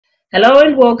Hello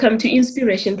and welcome to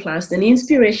Inspiration Plus, an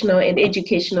inspirational and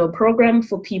educational program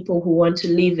for people who want to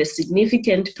live a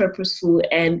significant, purposeful,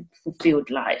 and fulfilled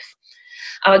life.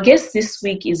 Our guest this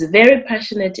week is a very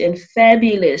passionate and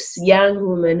fabulous young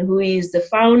woman who is the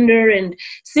founder and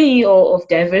CEO of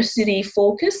Diversity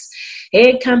Focus.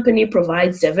 Her company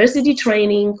provides diversity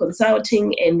training,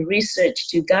 consulting, and research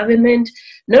to government,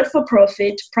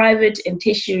 not-for-profit, private, and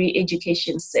tertiary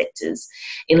education sectors.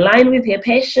 In line with her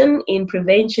passion in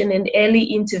prevention and early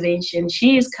intervention,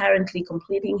 she is currently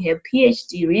completing her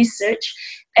PhD research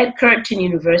at Curtin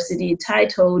University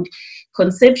titled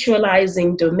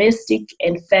Conceptualizing Domestic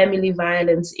and Family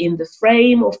Violence in the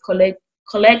Frame of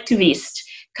Collectivist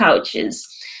Cultures,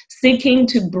 seeking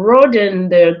to broaden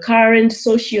the current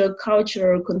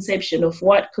socio-cultural conception of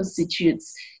what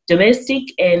constitutes domestic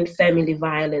and family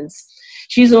violence.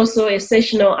 She's also a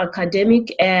sessional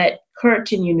academic at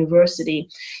Curtin University.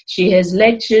 She has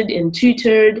lectured and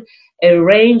tutored a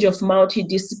range of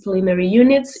multidisciplinary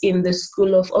units in the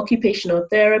School of Occupational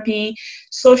Therapy,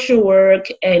 Social Work,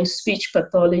 and Speech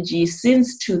Pathology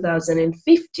since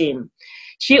 2015.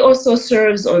 She also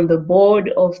serves on the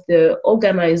board of the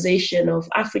Organization of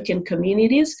African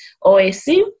Communities,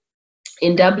 OAC,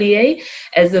 in WA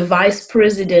as the Vice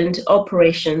President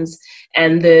Operations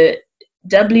and the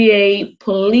WA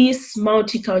Police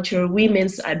Multicultural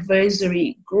Women's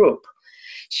Advisory Group.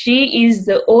 She is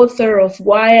the author of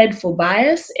Wired for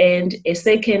Bias and a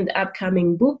second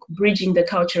upcoming book, Bridging the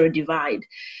Cultural Divide,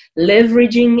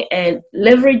 leveraging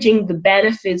the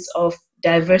benefits of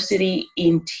diversity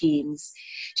in teams.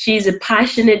 She is a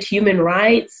passionate human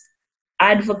rights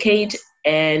advocate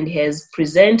and has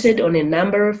presented on a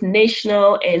number of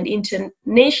national and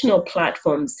international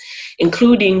platforms,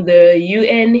 including the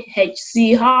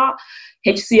UNHCR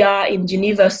in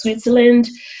Geneva, Switzerland.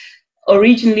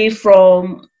 Originally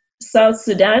from South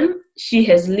Sudan, she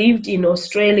has lived in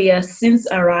Australia since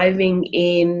arriving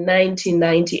in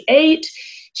 1998.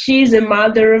 She is a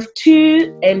mother of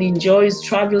two and enjoys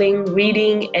traveling,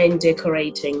 reading, and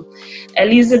decorating.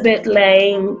 Elizabeth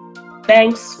Lang,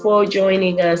 thanks for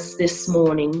joining us this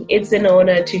morning. It's an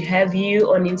honor to have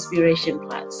you on Inspiration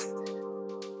Plus.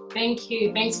 Thank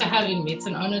you. Thanks for having me. It's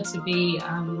an honor to be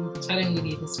chatting with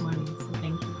you this morning. So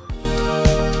thank you.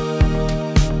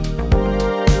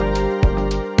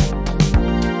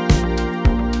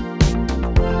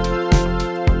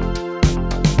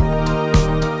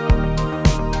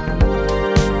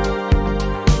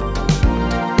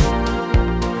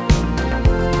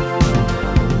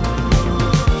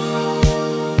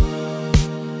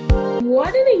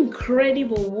 What an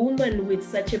incredible woman with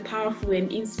such a powerful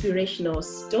and inspirational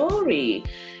story.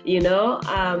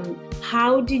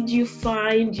 How did you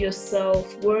find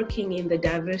yourself working in the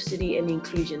diversity and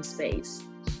inclusion space?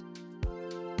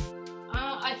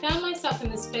 I found myself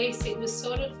in the space, it was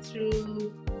sort of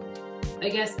through, I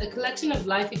guess, a collection of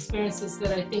life experiences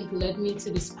that I think led me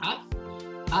to this path.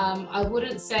 I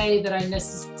wouldn't say that I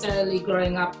necessarily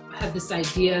growing up had this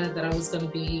idea that I was going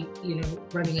to be,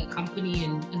 running a company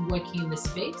and working in this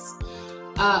space.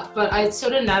 But I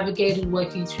sort of navigated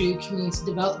working through community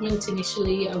development.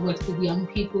 Initially, I worked with young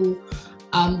people.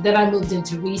 Then I moved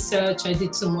into research. I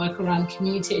did some work around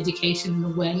community education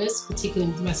and awareness,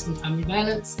 particularly in domestic and family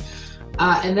violence.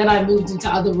 And then I moved into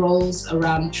other roles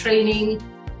around training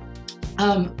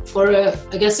for, a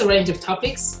range of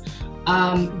topics.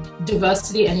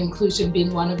 Diversity and inclusion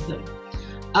being one of them.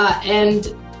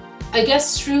 And I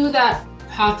guess through that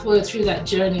pathway, through that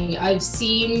journey, I've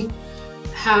seen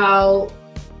how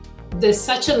there's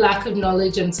such a lack of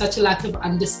knowledge and such a lack of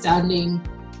understanding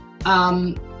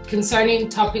concerning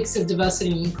topics of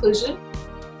diversity and inclusion.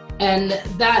 And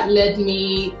that led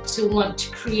me to want to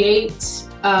create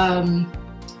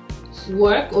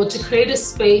work or to create a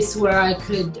space where I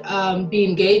could be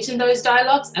engaged in those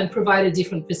dialogues and provide a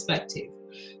different perspective.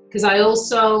 Because I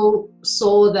also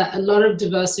saw that a lot of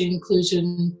diversity and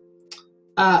inclusion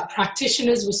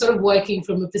practitioners were sort of working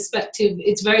from a perspective,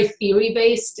 it's very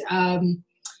theory-based. And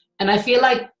I feel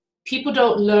like people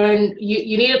don't learn,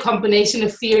 you need a combination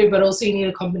of theory, but also you need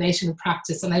a combination of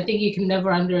practice. And I think you can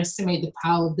never underestimate the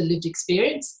power of the lived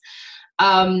experience.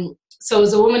 So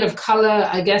as a woman of color,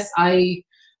 I guess I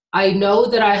know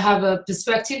that I have a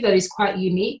perspective that is quite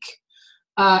unique.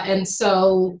 And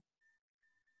so,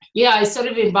 yeah, I sort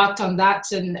of embarked on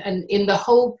that and in the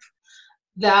hope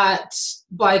that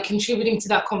by contributing to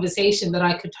that conversation that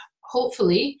I could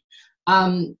hopefully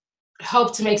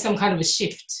help to make some kind of a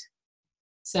shift.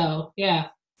 So, yeah.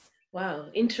 Wow,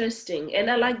 interesting. And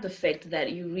I like the fact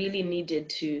that you really needed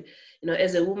to,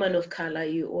 as a woman of color,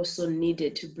 you also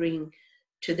needed to bring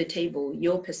to the table,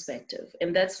 your perspective.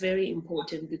 And that's very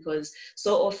important, because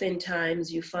so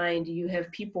oftentimes you find you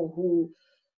have people who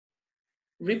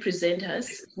represent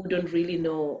us who don't really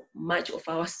know much of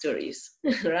our stories,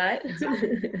 right?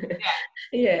 Exactly.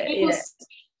 Yeah, People, yeah.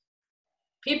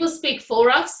 people speak for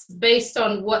us based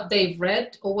on what they've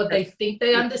read or what they think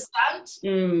they understand.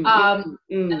 And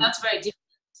that's very different.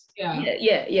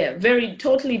 Yeah. Very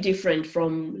totally different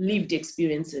from lived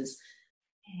experiences.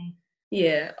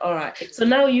 Yeah, all right. So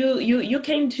now you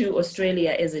came to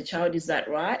Australia as a child, is that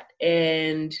right?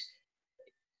 And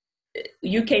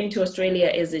you came to Australia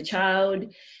as a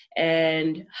child,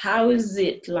 and how is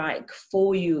it like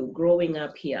for you growing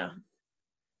up here?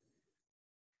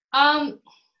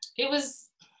 It was,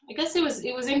 I guess it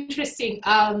was interesting.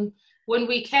 When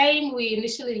we came, we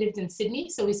initially lived in Sydney,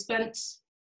 so we spent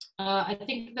I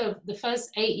think the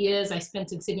first 8 years I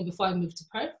spent in Sydney before I moved to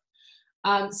Perth.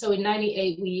 So in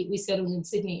 '98 we settled in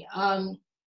Sydney. And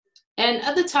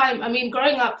at the time, I mean,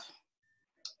 growing up,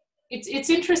 it's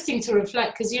interesting to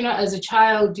reflect, because as a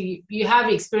child you have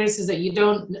experiences that you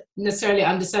don't necessarily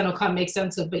understand or can't make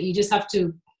sense of, but you just have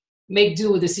to make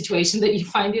do with the situation that you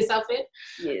find yourself in.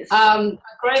 Yes.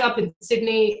 Growing up in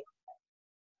Sydney,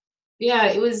 yeah,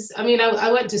 it was, I mean,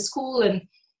 I went to school,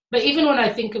 but even when I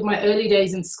think of my early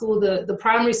days in school, the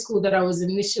primary school that I was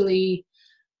initially,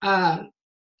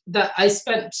 that I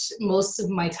spent most of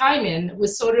my time in,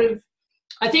 was sort of,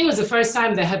 I think it was the first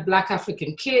time they had Black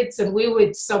African kids, and we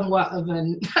were somewhat of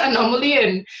an anomaly,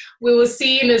 and we were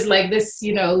seen as like this,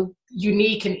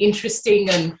 unique and interesting.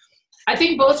 And I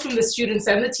think both from the students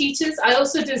and the teachers. I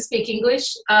also didn't speak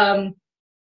English, and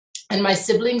my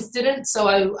siblings didn't. So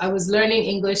I was learning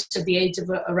English at the age of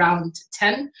around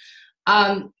 10,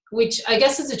 which I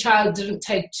guess as a child didn't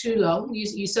take too long.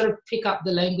 You sort of pick up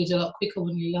the language a lot quicker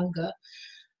when you're younger.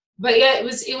 But yeah,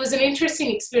 it was an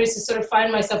interesting experience to sort of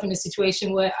find myself in a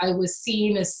situation where I was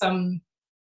seen as someone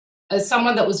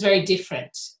that was very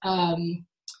different.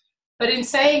 But in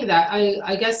saying that,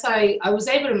 I guess I was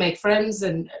able to make friends,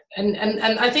 and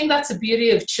I think that's the beauty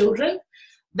of children.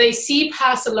 They see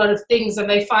past a lot of things, and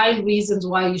they find reasons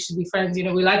why you should be friends.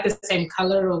 We like the same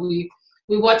color, or we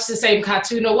watch the same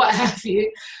cartoon, or what have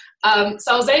you.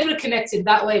 So I was able to connect in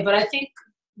that way. But I think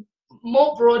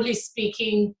more broadly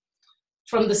speaking,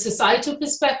 from the societal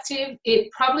perspective,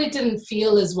 it probably didn't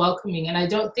feel as welcoming. And I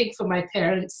don't think for my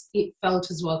parents, it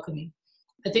felt as welcoming.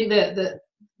 I think that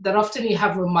often you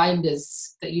have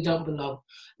reminders that you don't belong.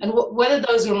 And whether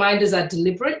those reminders are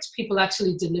deliberate, people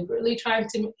actually deliberately trying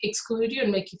to exclude you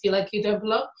and make you feel like you don't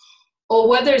belong, or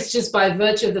whether it's just by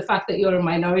virtue of the fact that you're a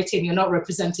minority and you're not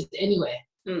represented anywhere.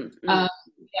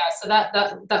 So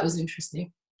that was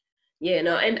interesting. Yeah,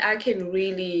 no, and I can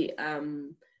really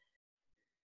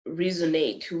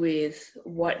resonate with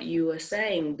what you were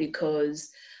saying, because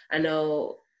I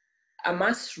know I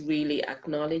must really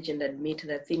acknowledge and admit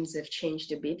that things have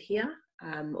changed a bit here.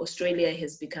 Australia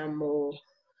has become more,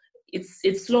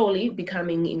 it's slowly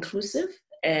becoming inclusive,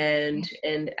 and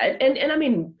I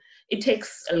mean, it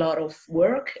takes a lot of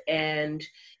work and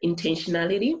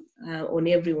intentionality on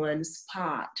everyone's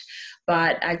part.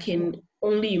 But I can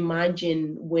only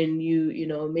imagine when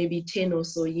maybe 10 or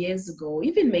so years ago,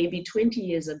 even maybe 20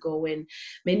 years ago, when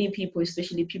many people,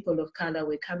 especially people of color,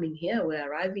 were coming here, were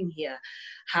arriving here,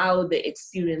 how the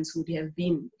experience would have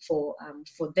been for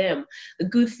them. The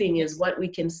good thing is, what we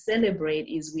can celebrate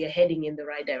is we are heading in the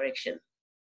right direction.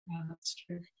 Yeah, that's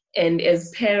true. And as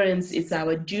parents, it's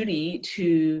our duty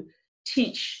to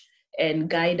teach and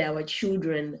guide our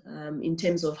children in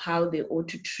terms of how they ought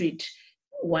to treat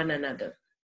one another.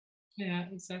 Yeah,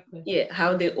 exactly. Yeah,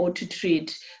 how they ought to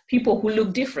treat people who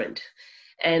look different.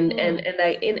 And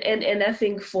I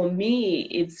think for me,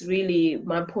 it's really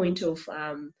my point of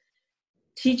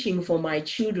teaching for my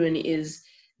children is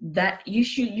that you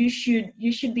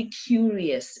should be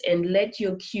curious, and let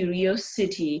your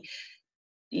curiosity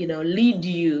lead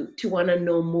you to want to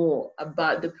know more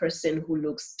about the person who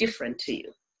looks different to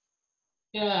you.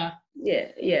 Yeah.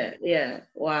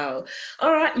 Wow.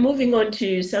 All right, moving on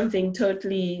to something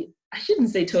totally, I shouldn't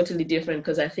say totally different,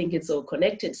 because I think it's all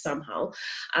connected somehow.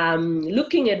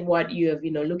 Looking at what you have,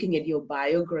 looking at your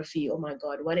biography, oh my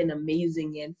God, what an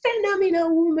amazing and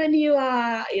phenomenal woman you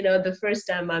are. The first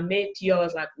time I met you, I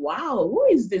was like, wow, who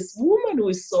is this woman who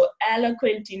is so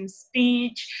eloquent in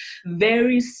speech,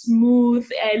 very smooth,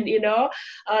 and, I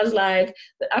was like,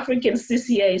 the African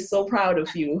CCA is so proud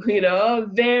of you,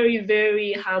 very,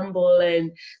 very humble,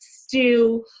 and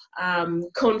still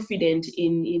confident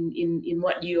in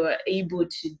what you are able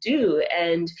to do.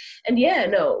 And yeah,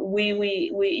 no,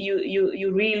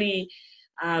 you really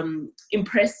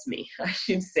impressed me, I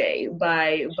should say,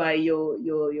 by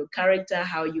your character,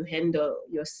 how you handle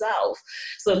yourself.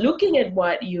 So looking at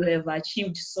what you have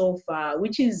achieved so far,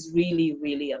 which is really,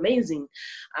 really amazing,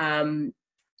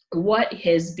 what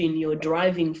has been your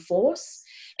driving force,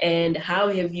 and how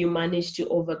have you managed to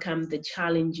overcome the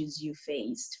challenges you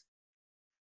faced?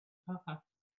 Okay.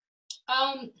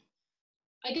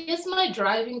 I guess my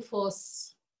driving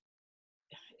force,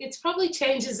 it's probably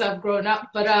changed as I've grown up,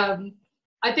 but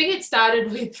I think it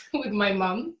started with my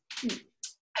mom.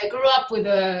 I grew up with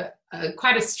a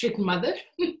quite a strict mother,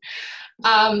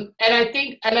 and I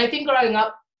think growing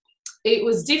up it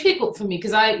was difficult for me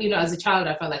because as a child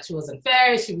I felt like she wasn't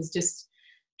fair. She was just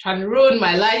trying to ruin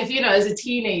my life, as a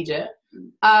teenager.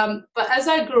 But as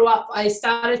I grew up, I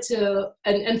started to,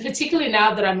 and particularly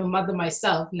now that I'm a mother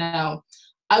myself now,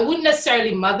 I wouldn't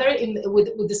necessarily mother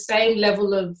with the same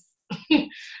level of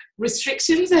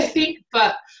restrictions, I think,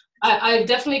 but I've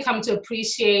definitely come to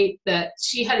appreciate that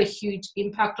she had a huge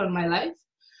impact on my life,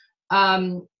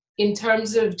 in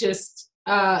terms of just,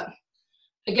 I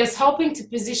guess, helping to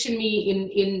position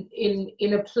me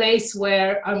in a place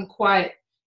where I'm quite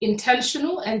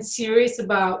intentional and serious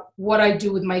about what I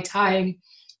do with my time,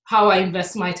 how I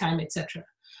invest my time, etc.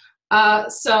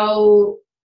 So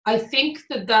I think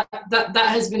that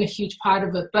has been a huge part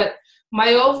of it. But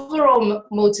my overall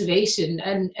motivation,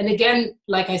 and again,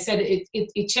 like I said,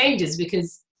 it changes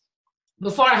because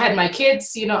before I had my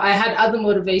kids, I had other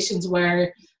motivations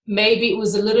where maybe it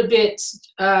was a little bit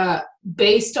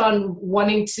based on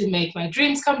wanting to make my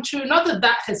dreams come true. Not that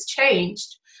that has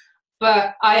changed,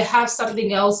 but I have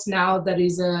something else now that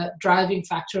is a driving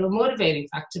factor, a motivating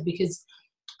factor, because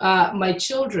my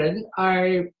children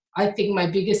are, I think, my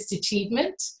biggest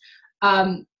achievement.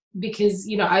 Because,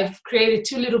 I've created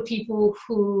two little people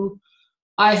who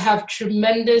I have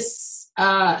tremendous,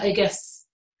 I guess,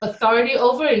 authority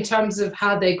over in terms of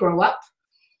how they grow up.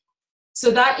 So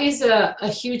that is a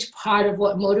huge part of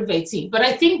what motivates me. But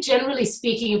I think generally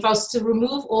speaking, if I was to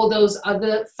remove all those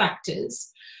other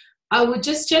factors, I would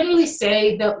just generally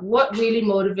say that what really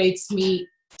motivates me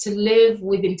to live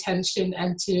with intention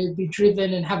and to be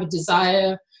driven and have a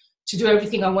desire to do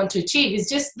everything I want to achieve is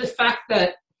just the fact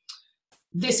that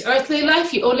this earthly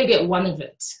life, you only get one of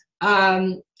it.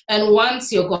 And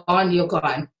once you're gone, you're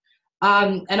gone.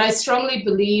 And I strongly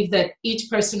believe that each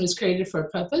person was created for a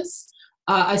purpose.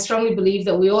 I strongly believe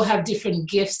that we all have different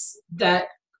gifts that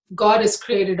God has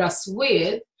created us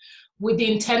with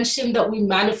the intention that we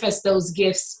manifest those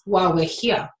gifts while we're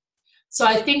here. So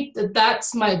I think that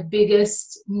that's my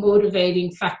biggest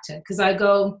motivating factor, because I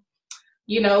go,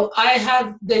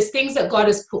 there's things that God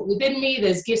has put within me,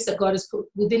 there's gifts that God has put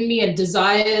within me and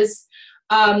desires,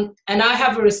 and I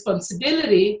have a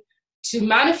responsibility to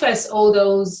manifest all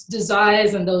those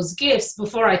desires and those gifts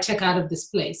before I check out of this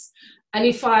place. And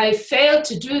if I fail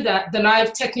to do that, then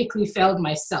I've technically failed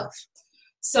myself.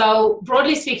 So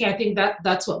broadly speaking, I think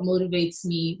that's what motivates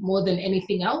me more than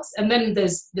anything else. And then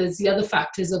there's the other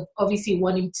factors of obviously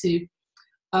wanting to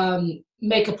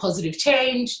make a positive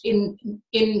change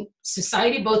in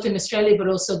society, both in Australia but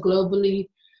also globally,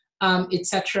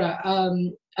 etc.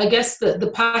 I guess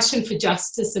the passion for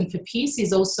justice and for peace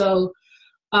is also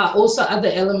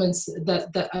other elements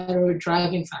that are a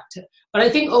driving factor. But I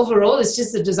think overall, it's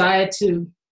just the desire to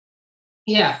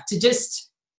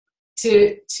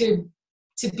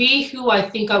be who I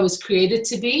think I was created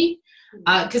to be.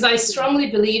 Because I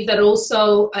strongly believe that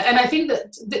also, and I think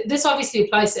that this obviously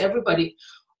applies to everybody,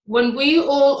 when we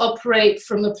all operate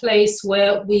from a place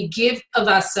where we give of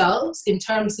ourselves in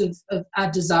terms of our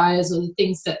desires or the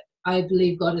things that I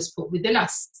believe God has put within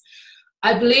us,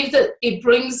 I believe that it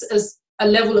brings us a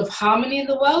level of harmony in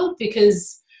the world,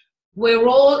 because we're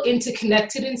all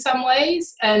interconnected in some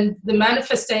ways, and the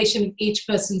manifestation of each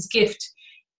person's gift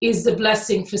is the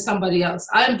blessing for somebody else.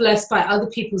 I'm blessed by other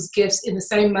people's gifts in the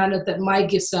same manner that my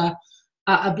gifts are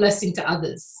a blessing to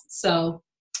others. So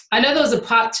I know there was a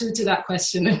part 2 to that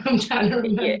question, and I'm trying to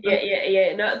remember.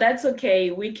 Yeah. No, that's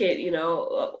okay. We can,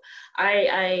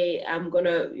 I am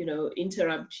gonna,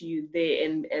 interrupt you there,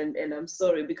 and I'm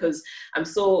sorry, because I'm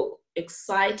so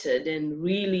excited, and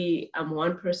really I'm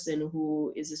one person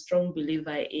who is a strong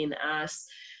believer in us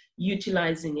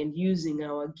utilizing and using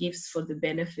our gifts for the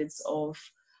benefits for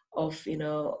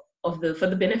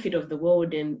the benefit of the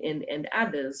world and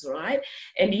others, right?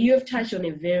 And you have touched on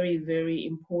a very, very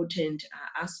important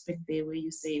aspect there, where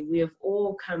you say we have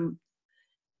all come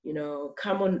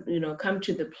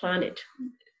to the planet,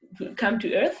 come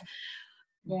to Earth,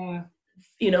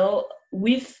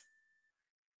 with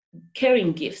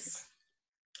carrying gifts,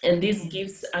 and these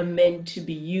gifts are meant to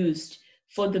be used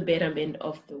for the betterment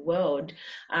of the world.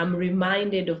 I'm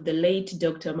reminded of the late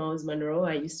Dr. Miles Monroe.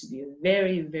 I used to be a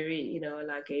very, very,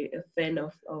 like a fan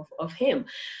of him.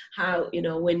 How,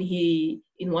 when he,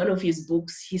 in one of his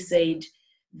books, he said,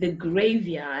 the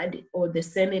graveyard or the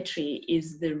cemetery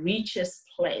is the richest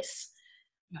place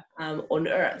on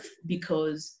earth,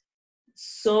 because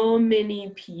so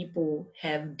many people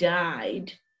have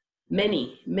died.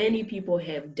 Many people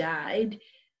have died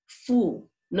full,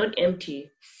 not empty,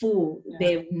 full. Yeah.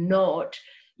 They've not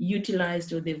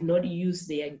utilized, or they've not used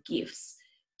their gifts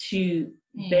to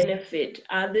benefit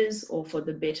others or for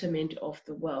the betterment of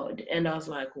the world. And I was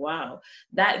like, wow,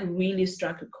 that really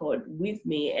struck a chord with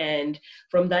me. And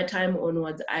from that time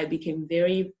onwards, I became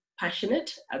very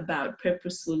passionate about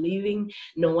purposeful living.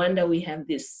 No wonder we have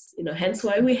this, hence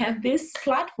why we have this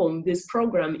platform, this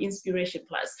program, Inspiration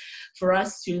Plus, for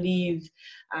us to live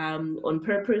on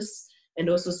purpose and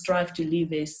also strive to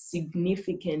live a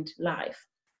significant life.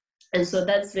 And so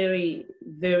that's very,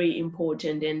 very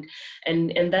important.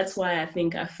 And that's why I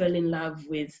think I fell in love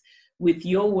with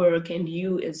your work and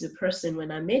you as a person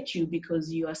when I met you,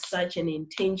 because you are such an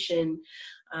intentional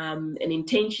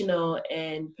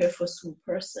and purposeful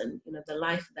person, the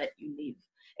life that you live.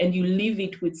 And you live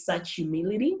it with such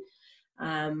humility.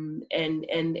 And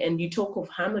you talk of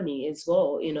harmony as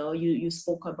well. You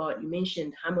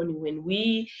mentioned harmony. When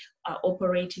we are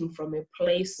operating from a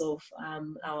place of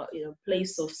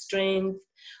place of strength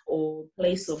or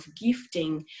place of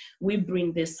gifting, we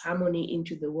bring this harmony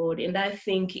into the world. And I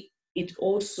think it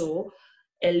also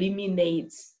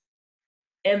eliminates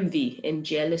envy and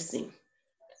jealousy.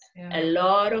 Yeah. A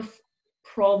lot of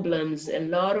problems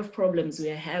we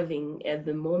are having at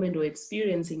the moment or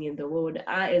experiencing in the world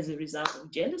are as a result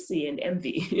of jealousy and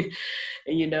envy.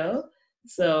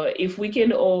 So if we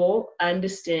can all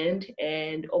understand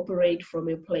and operate from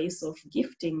a place of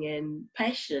gifting and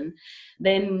passion,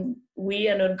 then we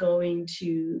are not going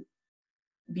to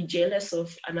be jealous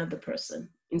of another person.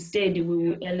 Instead, we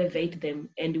will elevate them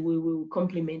and we will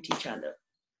complement each other.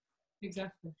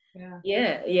 Exactly.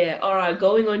 Yeah. All right.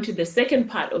 Going on to the second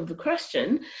part of the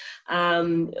question,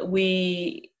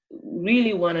 we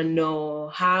really want to know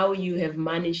how you have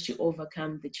managed to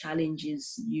overcome the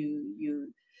challenges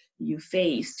you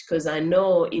faced, because I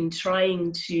know in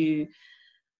trying to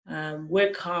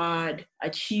work hard,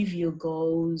 achieve your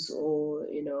goals, or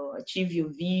achieve your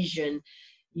vision,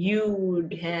 you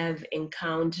would have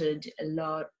encountered a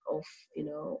lot of,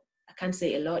 I can't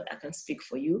say a lot, I can speak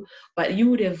for you, but you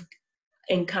would have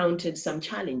encountered some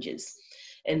challenges.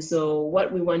 And so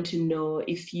what we want to know,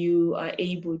 if you are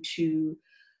able to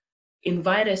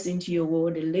invite us into your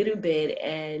world a little bit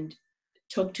and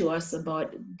talk to us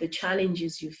about the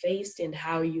challenges you faced and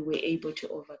how you were able to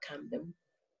overcome them.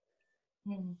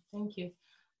 Thank you.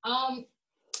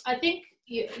 I think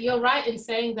you're right in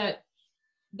saying that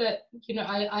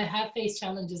I have faced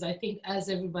challenges. I think as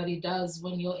everybody does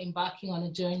when you're embarking on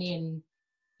a journey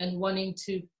and wanting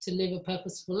to live a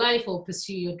purposeful life or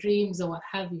pursue your dreams or what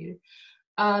have you.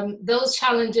 Those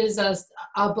challenges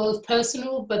are both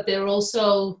personal, but they're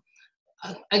also,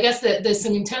 I guess there's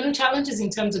some internal challenges in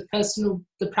terms of personal,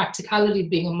 the practicality of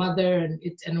being a mother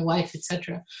and a wife,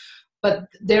 etc. But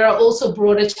there are also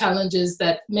broader challenges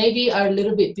that maybe are a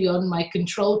little bit beyond my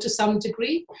control to some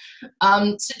degree.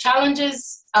 So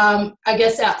challenges, I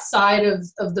guess, outside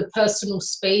of the personal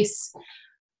space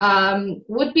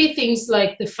would be things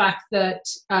like the fact that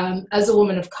as a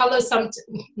woman of color,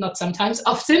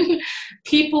 often,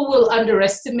 people will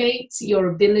underestimate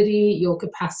your ability, your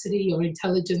capacity, your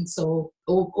intelligence, or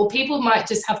people might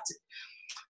just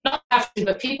not have to,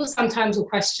 but people sometimes will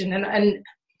question.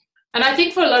 And I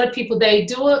think for a lot of people, they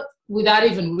do it without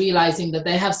even realizing that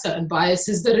they have certain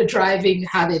biases that are driving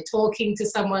how they're talking to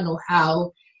someone or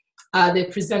how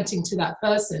they're presenting to that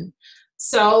person.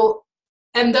 So,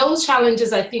 and those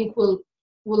challenges, I think, will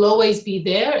always be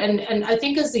there. And I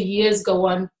think as the years go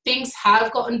on, things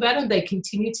have gotten better and they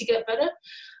continue to get better.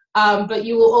 But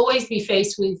you will always be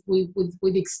faced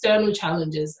with external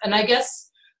challenges. And I guess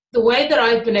the way that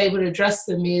I've been able to address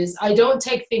them is I don't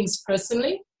take things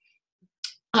personally.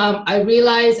 I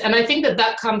realize, and I think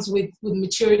that comes with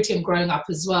maturity and growing up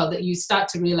as well, that you start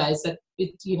to realize that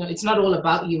it's not all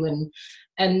about you,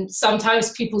 and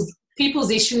sometimes people's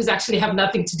issues actually have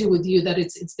nothing to do with you, that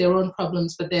it's their own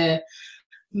problems, but they're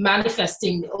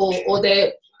manifesting or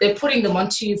they're putting them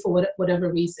onto you for whatever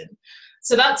reason.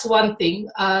 So that's one thing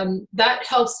that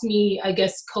helps me, I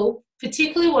guess, cope,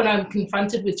 particularly when I'm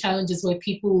confronted with challenges where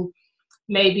people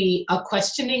maybe are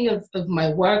questioning of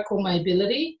my work or my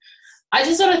ability. I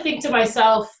just sort of think to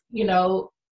myself, you're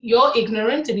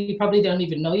ignorant and you probably don't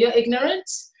even know you're ignorant,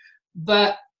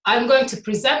 but I'm going to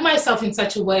present myself in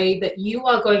such a way that you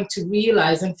are going to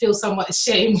realize and feel somewhat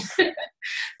ashamed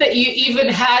that you even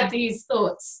had these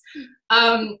thoughts.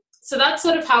 So that's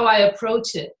sort of how I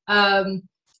approach it.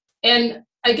 And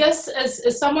I guess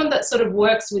as someone that sort of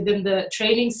works within the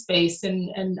training space,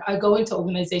 and I go into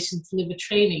organizations to deliver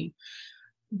training,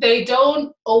 they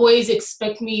don't always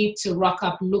expect me to rock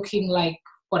up looking like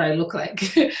what I look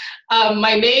like.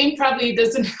 My name probably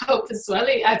doesn't help as well.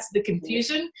 It adds to the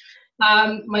confusion.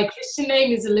 My Christian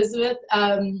name is Elizabeth,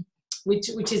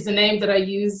 which is the name that I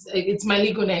use. It's my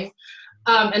legal name.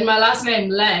 And my last name,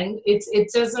 Lang, it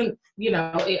doesn't,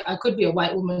 I could be a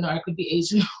white woman or I could be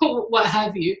Asian or what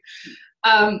have you.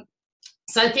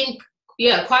 So I think,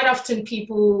 quite often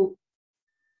people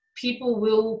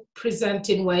will present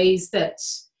in ways that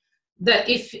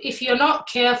if you're not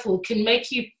careful can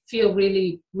make you feel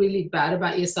really, really bad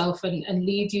about yourself and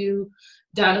lead you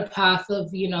down a path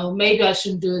of, maybe I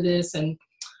shouldn't do this. And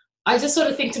I just sort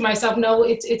of think to myself, no,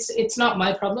 it's not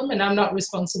my problem, and I'm not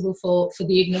responsible for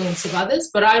the ignorance of others,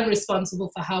 but I'm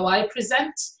responsible for how I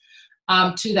present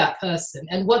to that person.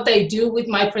 And what they do with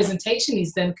my presentation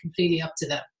is then completely up to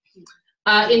them.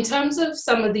 In terms of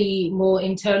some of the more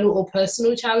internal or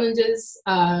personal challenges,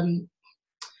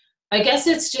 I guess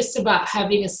it's just about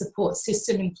having a support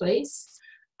system in place.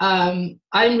 I'm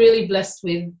really blessed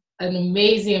with an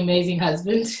amazing, amazing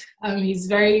husband. He's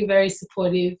very, very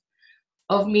supportive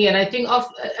of me. And I think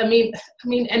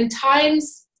and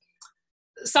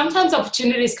sometimes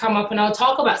opportunities come up and I'll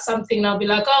talk about something and I'll be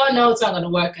like, oh, no, it's not going to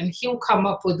work. And he'll come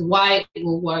up with why it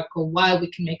will work or why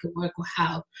we can make it work or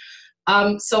how.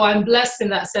 So I'm blessed in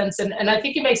that sense. And I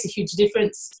think it makes a huge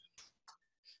difference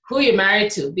who you're married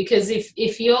to, because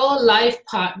if your life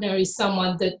partner is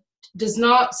someone that is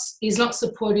not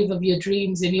supportive of your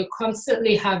dreams, and you're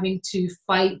constantly having to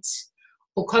fight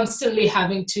or constantly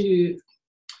having to,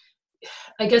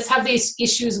 I guess, have these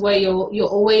issues where you're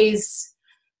always,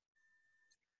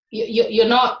 you're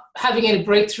not having any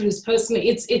breakthroughs personally,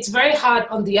 it's very hard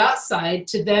on the outside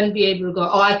to then be able to go,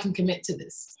 oh, I can commit to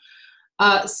this.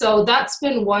 So that's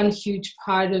been one huge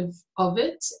part of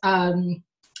it. Having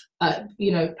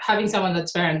someone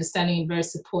that's very understanding and very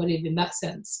supportive in that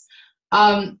sense.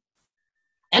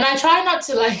 And I try not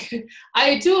to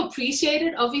I do appreciate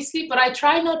it, obviously, but I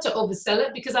try not to oversell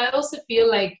it, because I also feel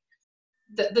like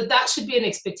that should be an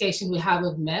expectation we have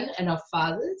of men and of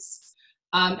fathers.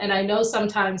 And I know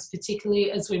sometimes,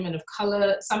 particularly as women of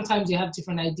color, sometimes you have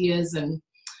different ideas,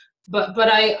 but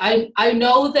I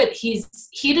know that he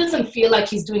doesn't feel like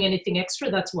he's doing anything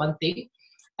extra. That's one thing.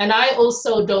 And I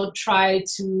also don't try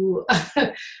to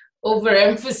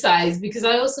overemphasize, because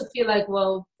I also feel like,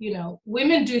 well,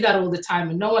 women do that all the time,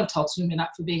 and no one talks women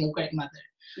up for being a great mother.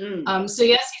 So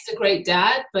yes, he's a great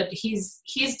dad, but he's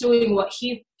doing what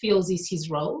he feels is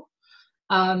his role.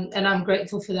 And I'm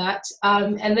grateful for that.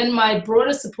 And then my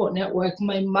broader support network,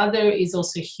 my mother is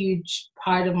also a huge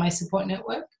part of my support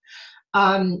network,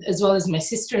 as well as my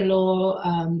sister-in-law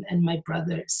and my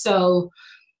brother. So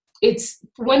it's,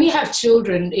 when you have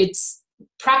children, it's,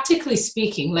 practically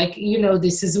speaking,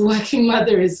 this is a working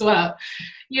mother as well.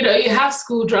 You have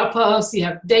school drop-offs, you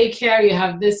have daycare, you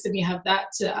have this and you have that.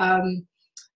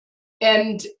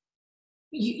 And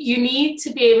you need to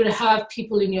be able to have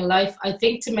people in your life, I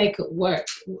think, to make it work,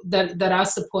 that are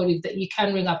supportive, that you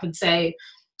can ring up and say,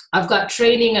 I've got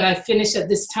training and I finish at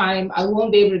this time. I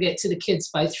won't be able to get to the kids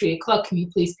by 3:00. Can you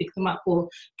please pick them up? Or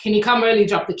can you come early,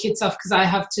 drop the kids off, because I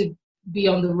have to be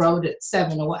on the road at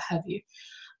 7 or what have you.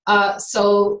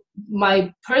 So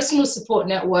my personal support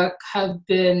network have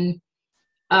been,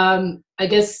 I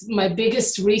guess, my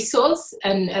biggest resource,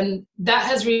 and that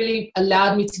has really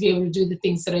allowed me to be able to do the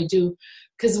things that I do.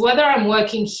 Because whether I'm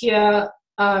working here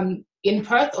in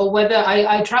Perth, or whether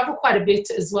I travel quite a bit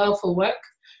as well for work,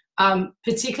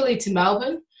 particularly to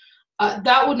Melbourne,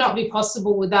 that would not be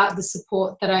possible without the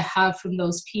support that I have from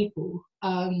those people.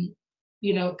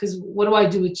 Because what do I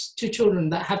do with 2 children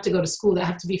that have to go to school, that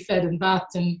have to be fed and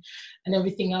bathed and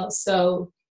everything else?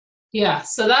 So yeah,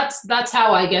 so that's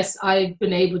how I guess I've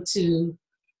been able to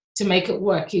make it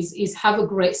work, is have a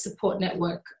great support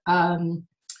network, and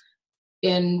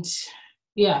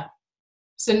yeah,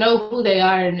 so know who they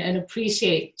are and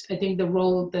appreciate, I think, the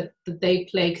role that they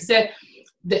play, because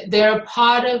they're a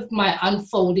part of my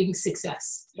unfolding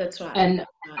success. That's right. And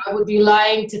I would be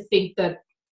lying to think that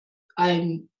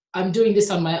I'm doing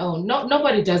this on my own.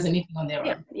 Nobody does anything on their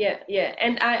own. Yeah.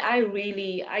 And I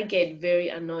get very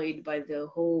annoyed by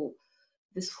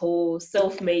this whole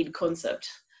self-made concept.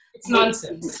 It's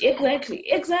nonsense.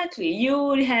 Exactly. You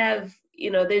would have,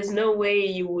 there's no way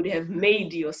you would have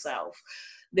made yourself.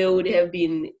 There would have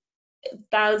been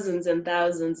thousands and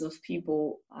thousands of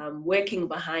people working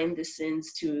behind the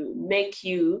scenes to make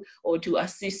you, or to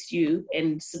assist you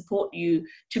and support you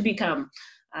to become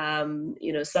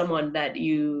someone that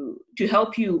to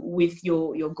help you with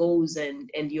your goals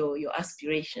and your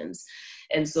aspirations.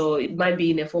 And so it might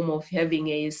be in a form of having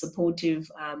a supportive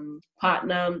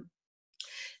partner,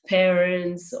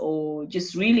 parents, or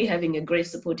just really having a great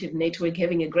supportive network,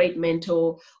 having a great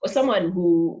mentor, or someone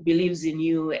who believes in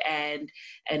you and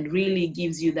really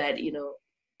gives you that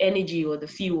energy or the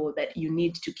fuel that you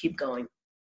need to keep going.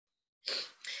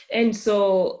 And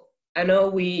so I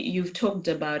know you've talked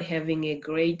about having a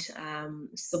great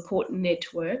support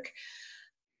network.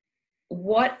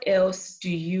 What else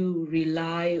do you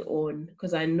rely on?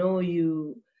 Because I know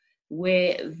you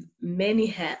wear many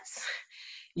hats.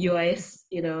 You are,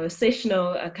 a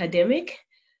sessional academic.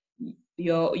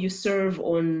 You serve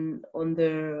on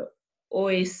the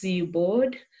OAC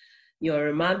board. You're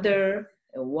a mother,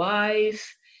 a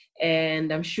wife,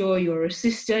 and I'm sure you're a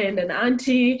sister and an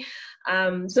auntie.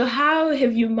 So how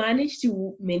have you managed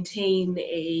to maintain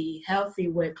a healthy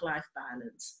work-life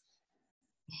balance?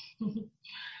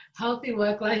 Healthy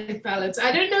work-life balance.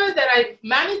 I don't know that I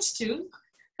managed to.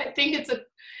 I think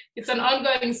it's an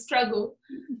ongoing struggle.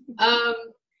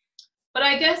 But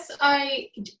I guess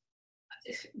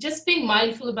just being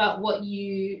mindful about what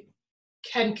you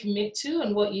can commit to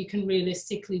and what you can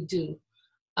realistically do.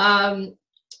 If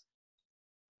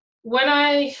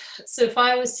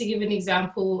I was to give an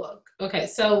example, okay,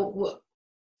 so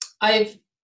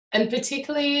and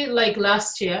particularly like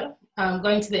last year,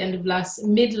 going to the end of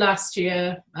mid last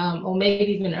year, or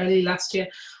maybe even early last year,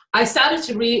 I started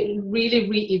to really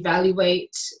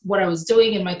reevaluate what I was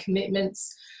doing and my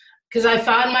commitments, because I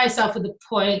found myself at the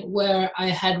point where I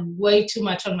had way too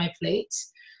much on my plate.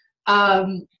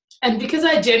 And because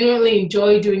I genuinely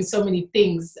enjoy doing so many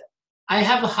things, I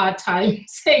have a hard time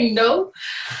saying no.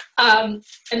 And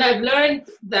I've learned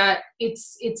that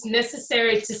it's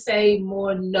necessary to say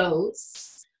more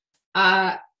no's,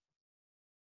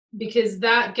 because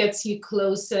that gets you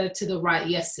closer to the right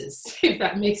yeses, if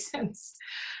that makes sense.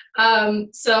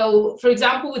 So, for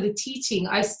example, with the teaching,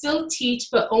 I still teach,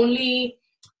 but only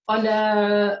on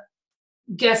a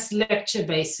guest lecture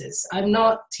basis. I'm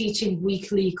not teaching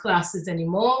weekly classes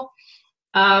anymore.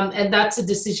 And that's a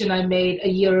decision I made a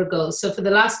year ago. So for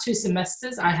the last 2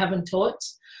 semesters, I haven't taught,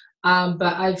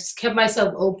 but I've kept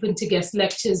myself open to guest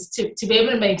lectures to be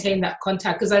able to maintain that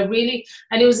contact. Because and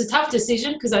it was a tough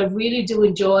decision, because I really do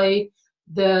enjoy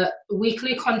the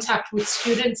weekly contact with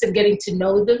students and getting to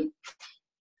know them.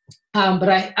 But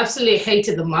I absolutely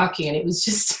hated the marking, and it was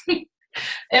just,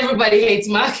 everybody hates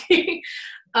marking.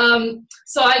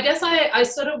 So I guess I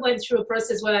sort of went through a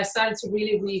process where I started to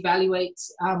really reevaluate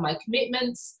my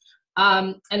commitments,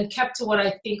 and kept to what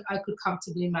I think I could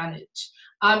comfortably manage.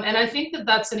 And I think that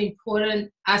that's an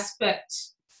important aspect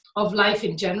of life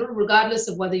in general, regardless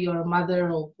of whether you're a mother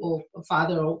or a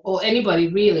father or anybody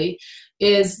really,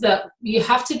 is that you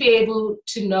have to be able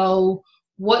to know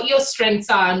what your strengths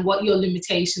are and what your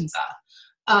limitations are.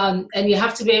 And you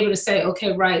have to be able to say,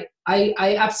 okay, right,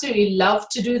 I absolutely love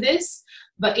to do this,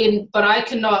 but I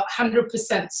cannot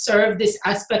 100% serve this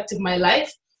aspect of my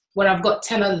life when I've got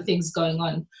 10 other things going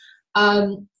on.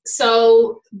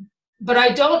 But I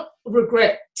don't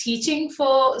regret teaching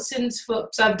so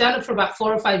I've done it for about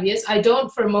 4 or 5 years. I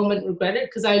don't for a moment regret it,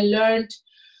 because I learned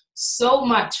so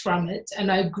much from it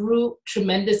and I grew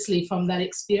tremendously from that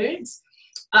experience.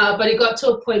 But it got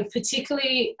to a point,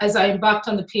 particularly as I embarked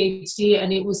on the PhD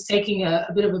and it was taking a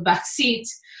bit of a back seat,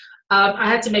 I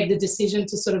had to make the decision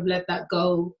to sort of let that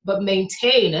go, but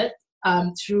maintain it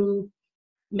through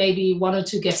maybe 1 or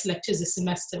 2 guest lectures a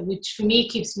semester, which for me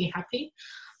keeps me happy.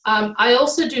 I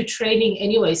also do training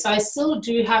anyway, so I still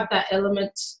do have that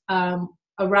element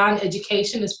around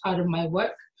education as part of my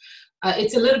work.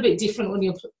 It's a little bit different when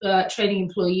you're training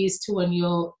employees to when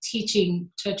you're teaching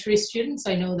tertiary students,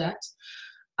 I know that.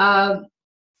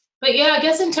 But yeah, I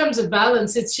guess in terms of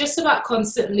balance, it's just about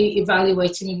constantly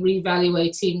evaluating and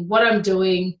reevaluating what I'm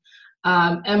doing.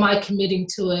 Am I committing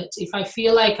to it? If I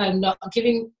feel like I'm not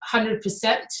giving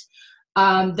 100%,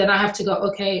 then I have to go,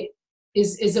 okay,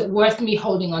 is it worth me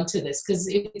holding on to this? Because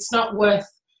it's not worth,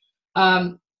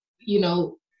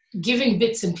 giving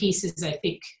bits and pieces, I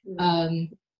think.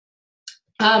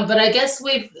 But I guess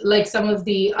with like some of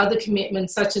the other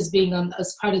commitments, such as being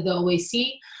as part of the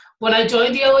OAC, when I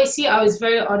joined the OAC, I was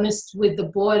very honest with the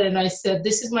board and I said,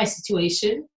 this is my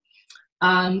situation.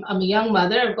 I'm a young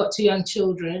mother, I've got 2 young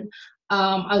children.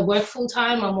 I work full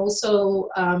time, I'm also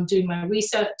doing my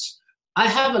research. I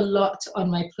have a lot on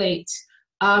my plate.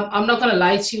 I'm not gonna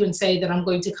lie to you and say that I'm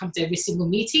going to come to every single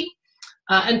meeting.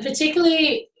 And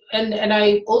particularly, and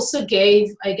I also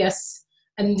gave, I guess,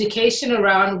 an indication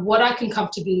around what I can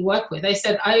comfortably work with. I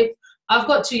said, I've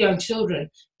got 2 young children.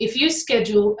 If you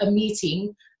schedule a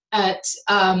meeting at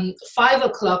 5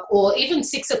 o'clock or even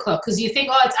 6 o'clock, because you think,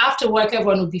 oh, it's after work,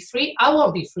 everyone will be free. I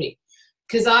won't be free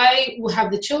because I will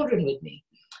have the children with me.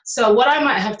 So what I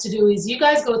might have to do is you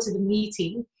guys go to the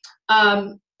meeting,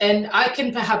 and I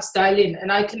can perhaps dial in,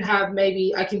 and I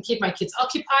can keep my kids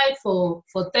occupied for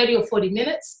 30 or 40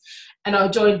 minutes, and I'll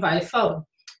join via phone.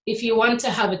 If you want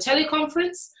to have a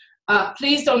teleconference,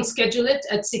 please don't schedule it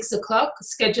at 6 o'clock,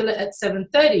 schedule it at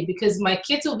 7:30, because my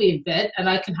kids will be in bed and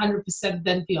I can 100%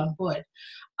 then be on board.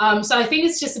 So I think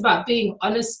it's just about being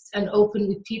honest and open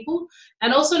with people,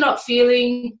 and also not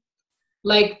feeling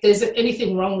like there's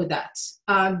anything wrong with that.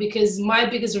 Because my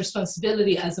biggest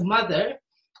responsibility as a mother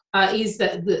is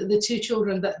that the 2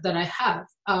 children that I have.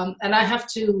 And I have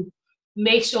to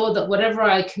make sure that whatever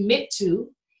I commit to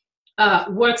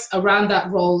works around that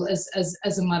role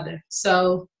as a mother.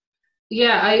 So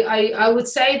yeah, I would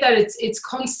say that it's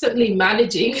constantly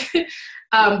managing,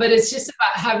 but it's just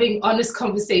about having honest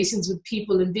conversations with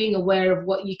people and being aware of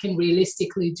what you can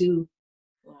realistically do.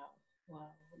 Wow.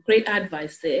 Great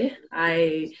advice there.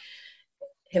 I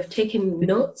have taken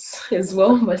notes as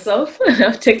well myself.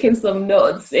 I've taken some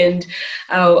notes, and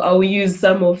I'll use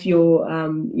some of your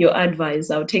advice.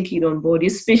 I'll take it on board,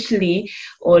 especially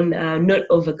on not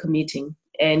overcommitting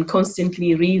and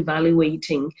constantly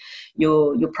reevaluating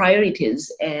your priorities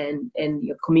and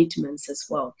your commitments as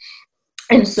well.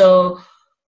 And so,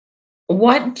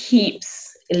 what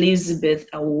keeps Elizabeth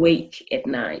awake at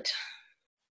night?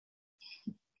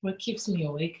 What keeps me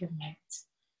awake at night?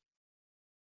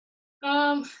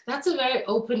 That's a very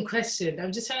open question.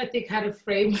 I'm just trying to think how to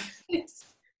frame it.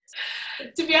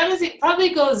 To be honest, it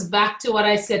probably goes back to what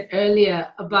I said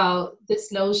earlier about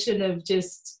this notion of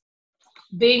just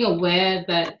being aware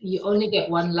that you only get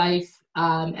one life.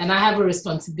 And I have a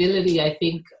responsibility, I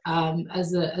think,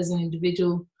 as an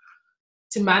individual,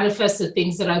 to manifest the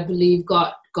things that I believe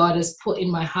God has put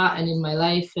in my heart and in my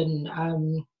life,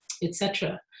 and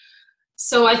etc.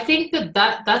 So I think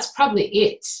that's probably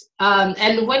it.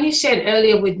 And when you shared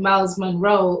earlier with Miles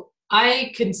Monroe,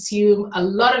 I consume a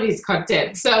lot of his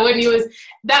content. So when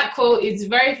that quote is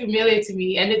very familiar to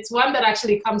me, and it's one that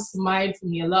actually comes to mind for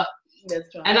me a lot.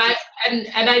 That's right.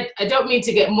 And I don't mean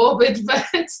to get morbid,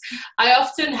 but I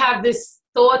often have this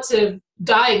thought of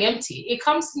dying empty. It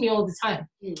comes to me all the time.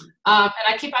 And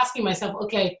I keep asking myself,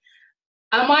 okay,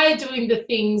 am I doing the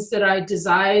things that I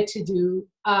desire to do,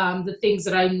 the things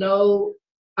that I know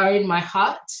are in my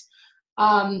heart?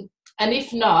 And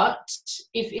if not,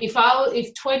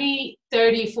 if 20,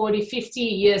 30, 40, 50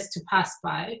 years to pass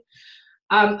by,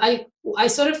 I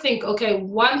sort of think, okay,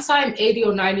 once I'm 80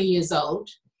 or 90 years old,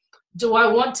 do I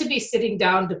want to be sitting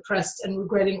down depressed and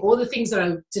regretting all the things that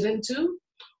I didn't do?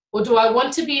 Or do I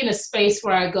want to be in a space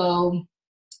where I go,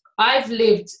 I've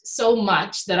lived so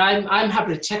much that I'm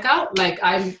happy to check out. Like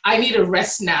I need a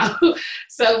rest now.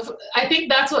 So I think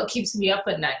that's what keeps me up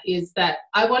at night, is that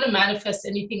I want to manifest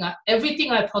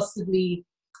everything I possibly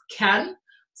can,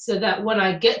 so that when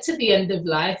I get to the end of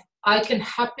life, I can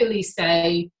happily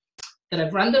say that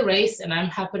I've run the race and I'm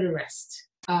happy to rest.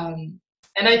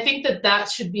 And I think that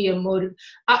should be a motive.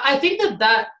 I think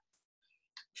that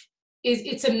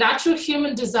it's a natural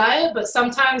human desire, but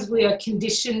sometimes we are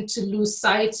conditioned to lose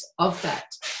sight of that,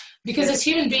 because as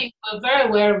human beings, we're very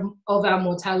aware of our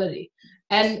mortality,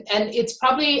 and it's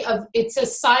probably it's a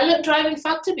silent driving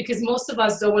factor, because most of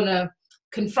us don't want to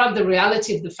confront the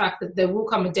reality of the fact that there will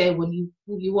come a day when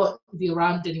you won't be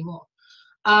around anymore.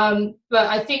 But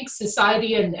I think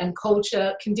society and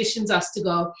culture conditions us to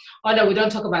go, oh no, we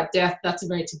don't talk about death. That's a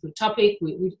very taboo topic.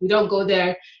 We don't go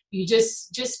there. You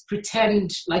just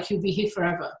pretend like you'll be here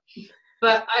forever.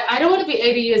 But I don't want to be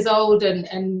 80 years old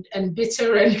and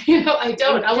bitter, and I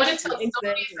don't. I want to tell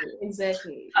stories.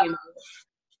 Exactly.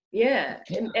 Yeah,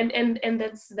 and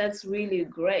that's really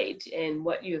great, and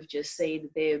what you've just said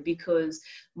there, because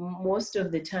most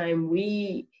of the time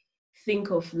we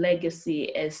think of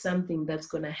legacy as something that's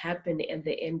going to happen at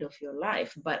the end of your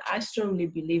life, but I strongly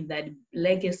believe that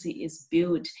legacy is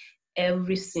built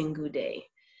every single day.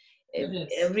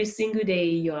 Every single day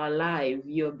you're alive,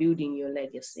 you're building your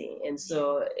legacy. And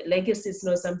so legacy is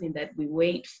not something that we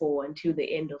wait for until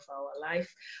the end of our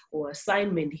life or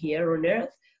assignment here on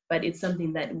earth, but it's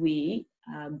something that we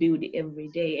build every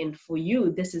day. And for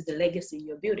you, this is the legacy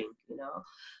you're building,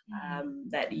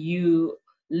 that you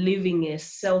living a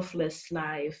selfless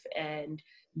life, and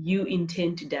you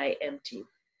intend to die empty.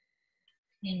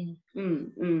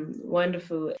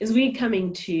 Wonderful. As we're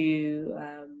coming to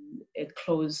a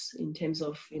close in terms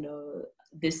of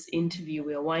this interview,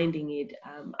 we're winding it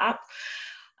up.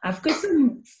 I've got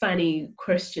some funny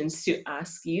questions to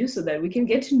ask you so that we can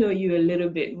get to know you a little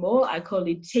bit more. I call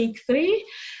it Take Three.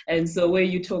 And so where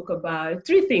you talk about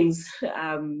three things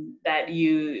that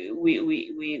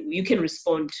you can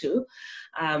respond to.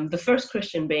 The first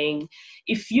question being,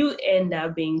 if you end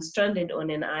up being stranded on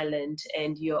an island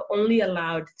and you're only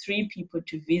allowed three people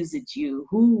to visit you,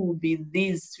 who would be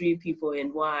these three people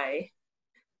and why?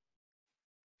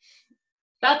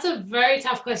 That's a very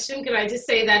tough question. Can I just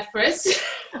say that first?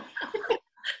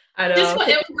 I know. Just for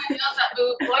everybody else that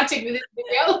will be watching this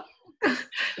video.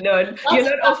 No,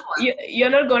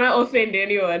 you're not gonna offend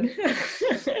anyone.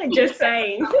 Just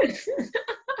saying.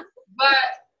 But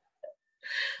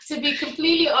to be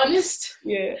completely honest,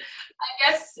 yeah,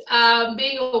 I guess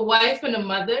being a wife and a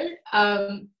mother,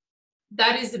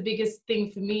 that is the biggest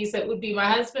thing for me. So it would be my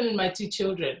husband and my two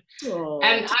children. Aww.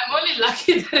 And I'm only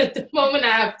lucky that at the moment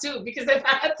I have two, because if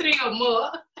I had three or more,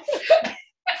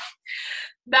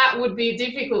 that would be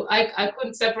difficult. I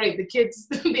couldn't separate the kids.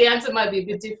 The answer might be a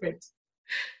bit different.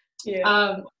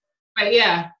 Yeah. But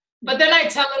yeah. But then I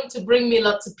tell them to bring me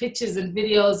lots of pictures and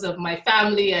videos of my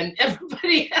family and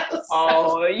everybody else.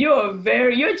 Oh,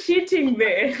 you're cheating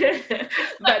there.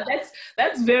 But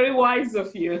that's very wise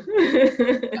of you.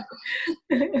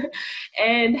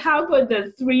 And how about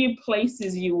the three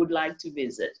places you would like to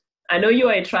visit? I know you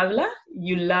are a traveler.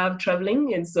 You love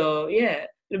traveling. And so, yeah,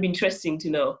 it'll be interesting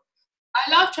to know. I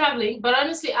love traveling, but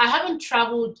honestly, I haven't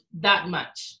traveled that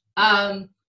much.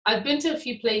 I've been to a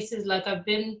few places. Like I've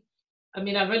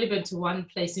only been to one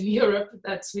place in Europe,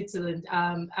 that's Switzerland,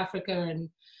 Africa,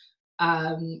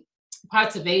 and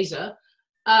parts of Asia.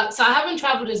 So I haven't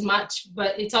traveled as much,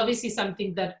 but it's obviously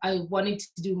something that I wanted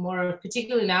to do more of,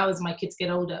 particularly now as my kids get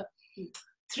older.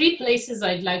 Three places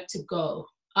I'd like to go.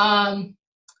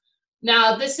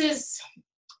 Now, this is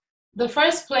the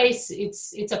first place.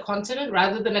 It's a continent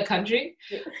rather than a country.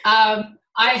 I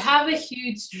have a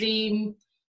huge dream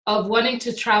of wanting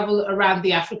to travel around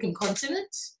the African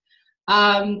continent.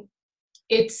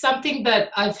 It's something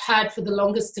that I've had for the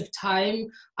longest of time.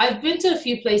 I've been to a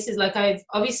few places, like I've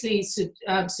obviously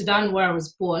Sudan, where I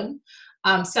was born,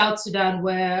 South Sudan,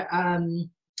 where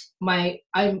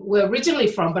we're originally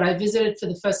from, but I visited for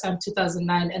the first time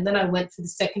 2009, and then I went for the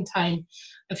second time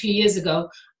a few years ago.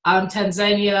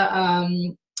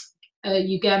 Tanzania,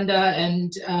 Uganda,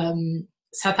 and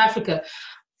South Africa.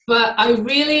 But I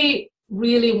really,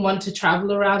 really want to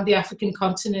travel around the African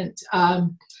continent.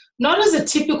 Not as a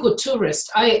typical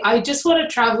tourist. I just want to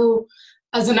travel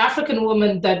as an African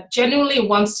woman that genuinely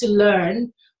wants to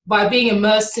learn by being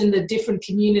immersed in the different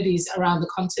communities around the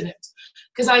continent.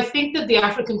 Because I think that the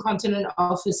African continent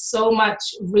offers so much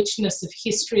richness of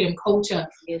history and culture.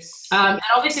 Yes. And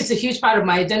obviously it's a huge part of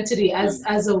my identity as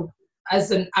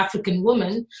an African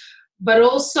woman, but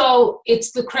also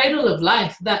it's the cradle of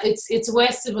life, that it's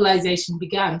where civilization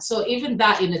began. So even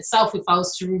that in itself, if I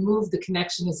was to remove the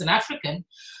connection as an African,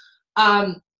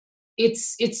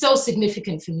 it's so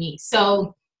significant for me.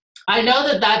 So I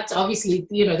know that obviously,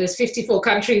 there's 54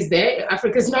 countries there.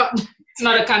 Africa's it's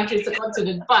not a country, it's a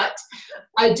continent, but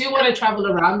I do want to travel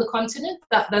around the continent.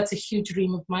 That's a huge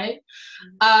dream of mine.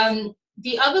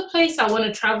 The other place I want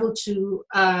to travel to,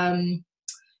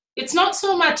 it's not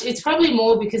so much, it's probably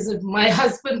more because of my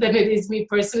husband than it is me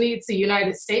personally. It's the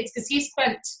United States, because he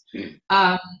spent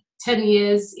 10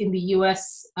 years in the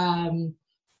US, and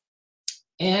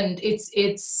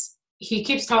he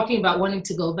keeps talking about wanting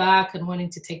to go back and wanting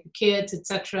to take the kids,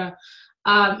 etc.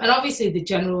 And obviously the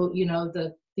general,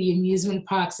 the amusement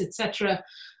parks, etc.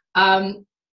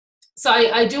 So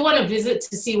I do want to visit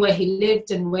to see where he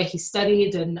lived and where he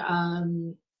studied,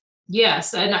 and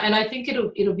yes, and I think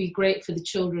it'll be great for the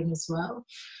children as well.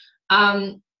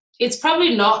 It's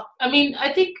probably not. I mean,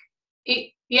 I think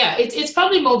it's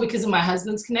probably more because of my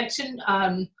husband's connection.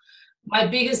 My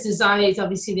biggest desire is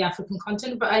obviously the African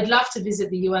continent, but I'd love to visit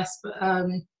the US. But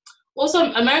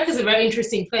also, America's a very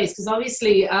interesting place, because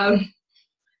obviously,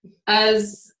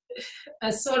 as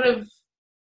sort of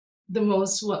the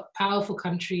most powerful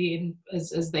country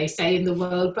as they say in the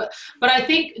world, but I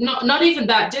think not even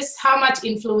that, just how much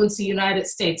influence the United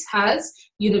States has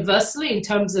universally in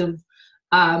terms of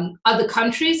other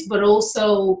countries, but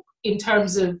also in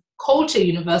terms of culture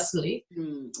universally.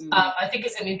 I think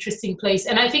it's an interesting place,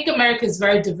 and I think America is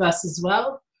very diverse as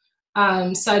well.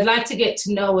 So I'd like to get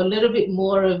to know a little bit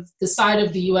more of the side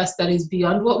of the US that is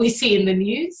beyond what we see in the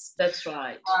news. That's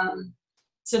right.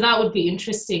 So that would be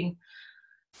interesting.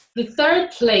 The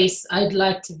third place I'd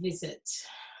like to visit,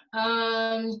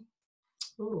 where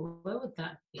would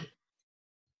that be?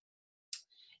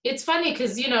 It's funny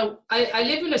because, I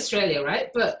live in Australia, right?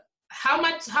 But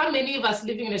how many of us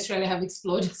living in Australia have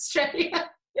explored Australia?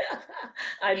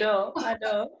 I know.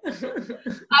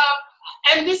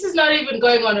 And this is not even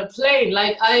going on a plane.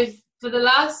 Like for the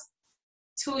last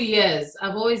 2 years,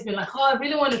 I've always been like, oh, I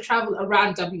really want to travel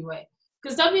around WA.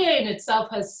 Because WA in itself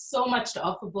has so much to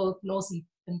offer, both north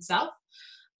and south.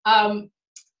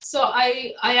 So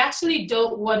I actually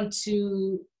don't want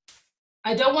to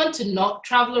not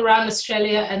travel around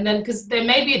Australia. And then, because there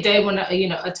may be a day when,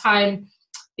 a time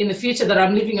in the future that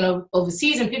I'm living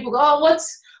overseas and people go, oh,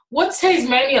 what's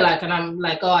Tasmania like? And I'm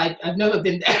like, oh, I've never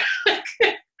been there.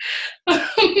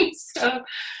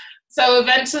 So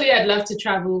eventually I'd love to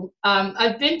travel.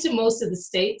 I've been to most of the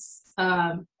states.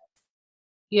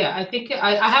 Yeah, I think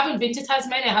I haven't been to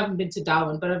Tasmania, I haven't been to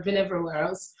Darwin, but I've been everywhere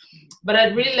else. But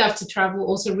I'd really love to travel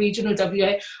also regional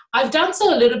WA. I've done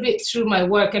so a little bit through my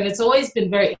work, and it's always been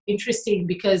very interesting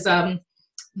because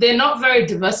they're not very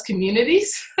diverse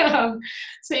communities.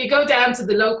 So you go down to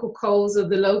the local Coles or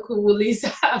the local Woolies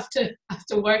after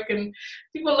work, and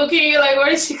people look at you like,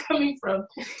 where is she coming from?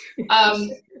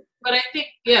 But I think,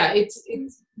 yeah,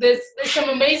 there's some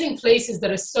amazing places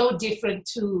that are so different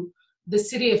to the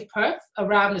city of Perth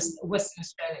around Western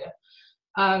Australia.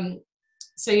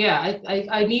 So yeah,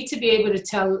 I need to be able to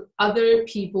tell other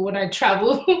people when I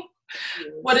travel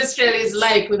what Australia is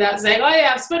like without saying, oh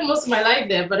yeah, I've spent most of my life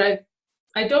there, but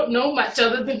I don't know much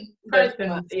other than Perth.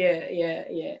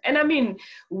 Yeah. And I mean,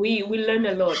 we learn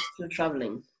a lot through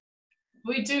traveling.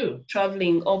 We do.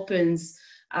 Traveling opens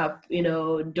up,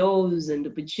 doors and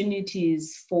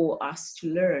opportunities for us to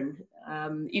learn.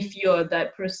 If you're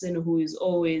that person who is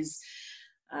always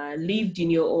lived in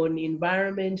your own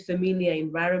environment, familiar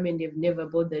environment, you've never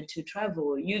bothered to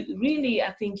travel, you really,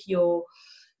 I think you're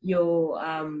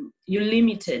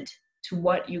limited to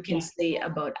what you can say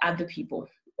about other people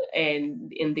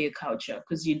and in their culture,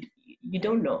 because you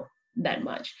don't know that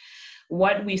much.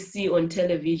 What we see on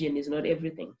television is not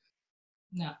everything.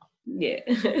 No. Yeah.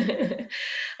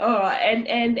 Oh,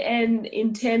 and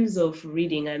in terms of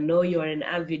reading, I know you're an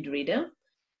avid reader.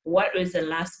 What was the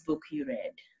last book you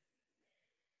read?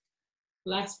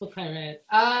 Last book I read.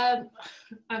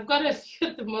 I've got a few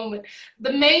at the moment.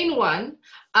 The main one,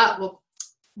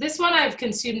 this one I've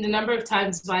consumed a number of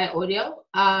times via audio,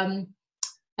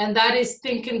 and that is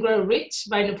Think and Grow Rich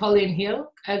by Napoleon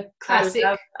Hill, a classic.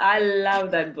 I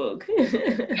love that book.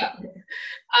 Yeah.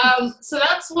 So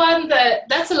that's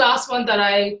the last one that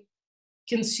I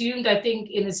consumed, I think,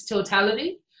 in its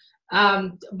totality,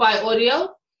 by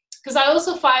audio, because I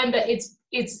also find that it's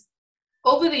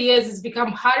over the years it's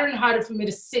become harder and harder for me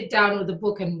to sit down with a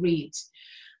book and read,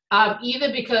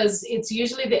 either because it's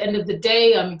usually the end of the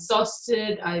day, I'm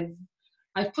exhausted,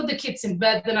 I've put the kids in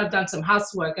bed, then I've done some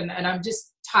housework, and I'm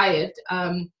just tired,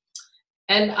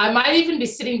 and I might even be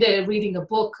sitting there reading a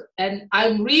book and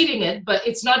I'm reading it, but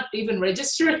it's not even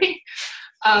registering.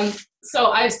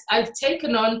 So I've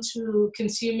taken on to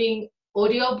consuming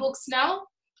audiobooks now.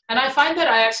 And I find that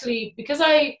I actually, because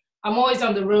I'm always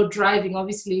on the road driving,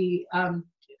 obviously,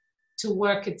 to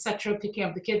work, etc., picking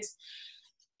up the kids,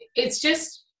 it's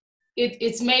just,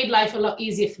 it's made life a lot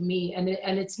easier for me. And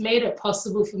it's made it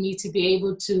possible for me to be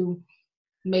able to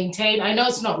maintain, I know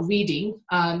it's not reading,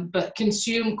 but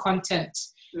consume content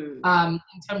in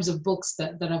terms of books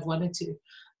that I've wanted to.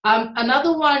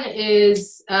 Another one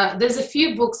is, there's a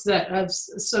few books that I've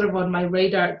sort of on my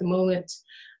radar at the moment.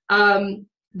 The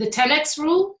 10X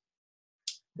Rule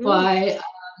by,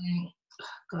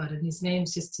 God, and his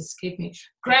name's just escaped me,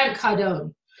 Grant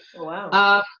Cardone. Oh,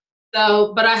 wow.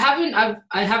 But I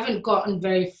haven't gotten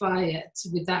very far yet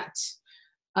with that.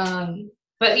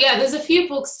 But yeah, there's a few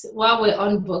books, while we're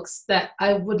on books, that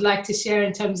I would like to share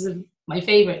in terms of my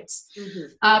favorites.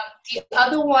 The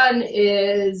other one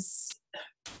is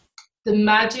The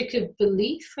Magic of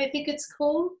Belief, I think it's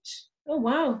called. Oh,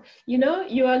 wow.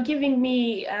 You are giving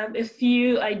me a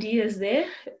few ideas there,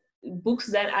 books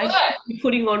that I should be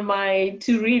putting on my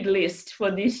to-read list for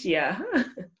this year.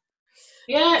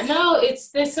 Yeah, no,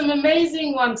 there's some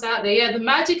amazing ones out there. Yeah, The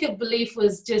Magic of Belief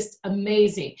was just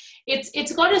amazing.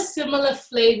 It's got a similar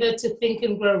flavor to Think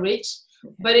and Grow Rich,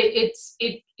 but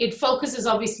it focuses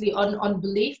obviously on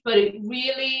belief, but it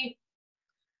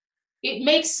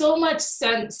makes so much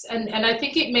sense, and I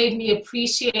think it made me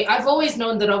appreciate. I've always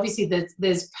known that obviously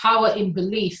there's power in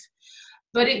belief,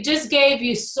 but it just gave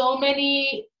you so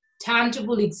many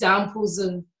tangible examples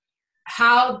of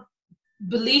how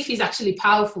belief is actually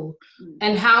powerful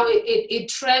and how it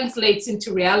translates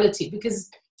into reality,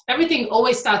 because everything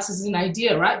always starts as an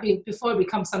idea, right? Before it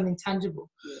becomes something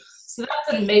tangible. Yes. So that's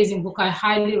an amazing book. I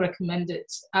highly recommend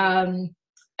it. And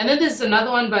then there's another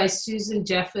one by Susan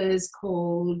Jeffers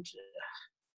called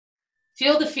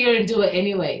Feel the fear and do it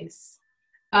anyways.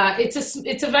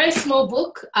 It's a very small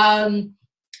book, and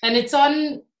it's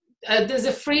on. There's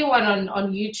a free one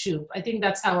on YouTube. I think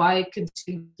that's how I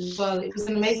continued as well. It was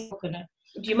an amazing book. Do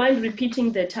you mind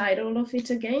repeating the title of it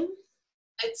again?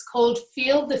 It's called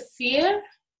Feel the Fear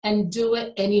and Do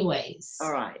It Anyways.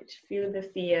 All right. Feel the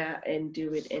fear and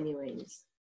do it anyways.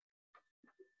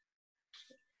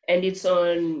 And it's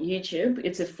on YouTube.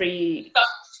 It's a free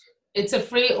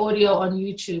audio on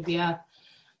YouTube, yeah.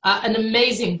 An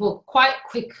amazing book, quite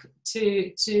quick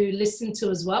to listen to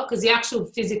as well, because the actual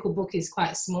physical book is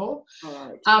quite small. All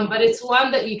right. But it's one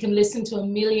that you can listen to a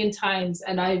million times,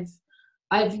 and I've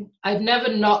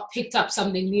never not picked up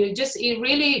something new. It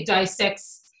really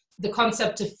dissects the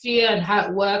concept of fear and how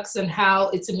it works and how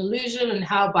it's an illusion, and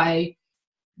how by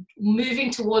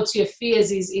moving towards your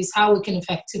fears is how we can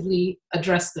effectively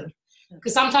address them.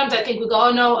 Because sometimes I think we go,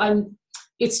 oh no,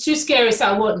 it's too scary, so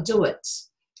I won't do it.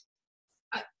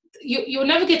 You'll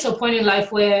never get to a point in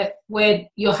life where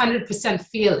you're 100%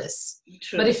 fearless.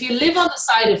 True. But if you live on the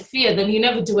side of fear, then you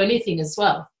never do anything as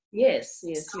well. Yes,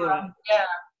 so, you're right. Yeah.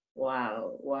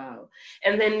 Wow.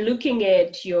 And then looking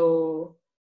at your,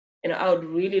 I would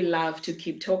really love to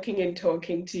keep talking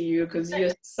to you, because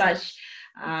you're such,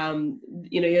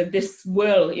 you're this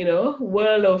world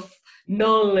of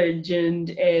knowledge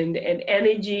and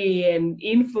energy and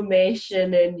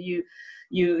information, and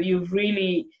you've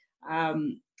really,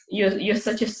 you're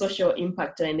such a social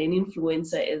impactor and an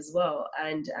influencer as well.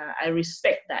 And I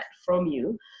respect that from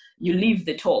you. You live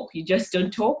the talk. You just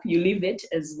don't talk, you live it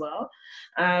as well.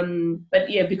 But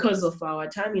yeah, because of our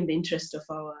time, in the interest of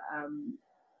our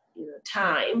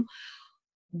time,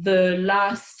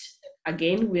 we're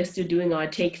still doing our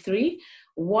take 3.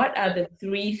 What are the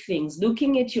 3 things,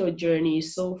 looking at your journey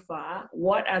so far,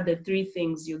 what are the 3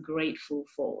 things you're grateful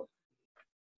for?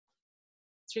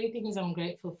 3 things I'm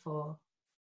grateful for.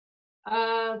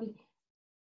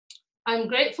 I'm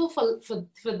grateful for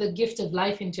the gift of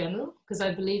life in general, because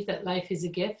I believe that life is a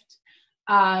gift,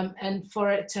 and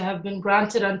for it to have been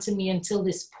granted unto me until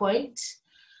this point.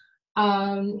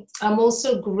 I'm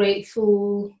also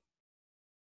grateful.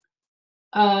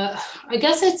 I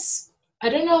guess it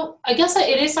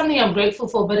is something I'm grateful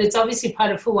for, but it's obviously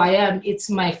part of who I am. It's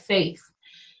my faith,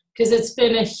 because it's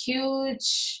been a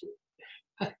huge.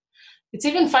 It's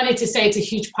even funny to say it's a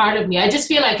huge part of me. I just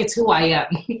feel like it's who I am.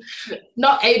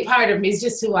 Not a part of me, it's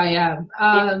just who I am.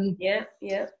 Yeah.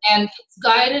 And it's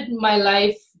guided my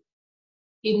life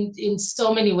in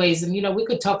so many ways. And, we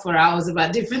could talk for hours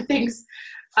about different things.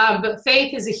 But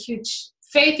faith is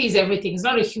everything. It's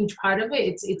not a huge part of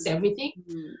it. It's everything.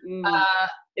 Mm-hmm.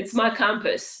 It's my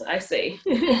compass, I say.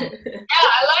 Yeah,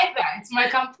 I like that. It's my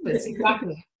compass,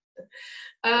 exactly.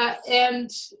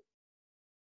 And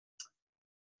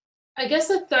I guess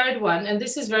the third one, and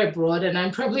this is very broad and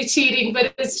I'm probably cheating,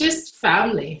 but it's just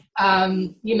family.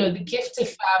 The gift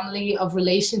of family, of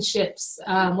relationships.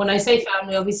 When I say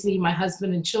family, obviously my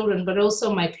husband and children, but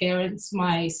also my parents,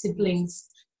 my siblings,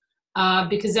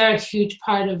 because they're a huge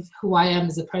part of who I am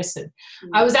as a person.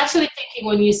 Mm-hmm. I was actually thinking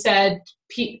when you said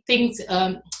things,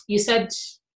 you said,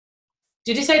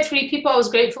 did you say 3 people I was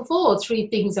grateful for, or 3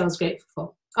 things I was grateful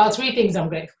for? Oh, 3 things I'm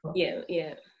grateful for.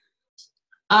 Yeah.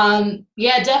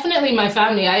 Yeah, definitely my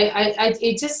family. I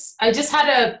just had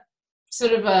a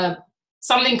sort of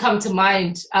something come to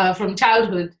mind from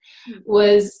childhood,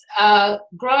 was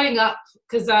growing up,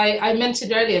 because I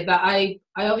mentioned earlier that I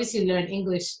obviously learned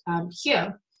English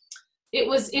here. It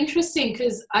was interesting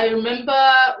because I remember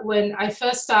when I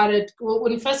first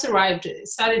arrived, it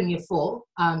started in year 4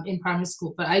 in primary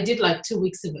school, but I did like 2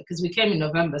 weeks of it because we came in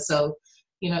November, so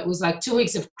it was like 2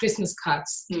 weeks of Christmas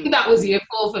cards. That was year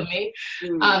 4 for me.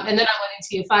 And then I went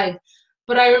into year 5.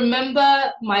 But I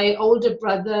remember my older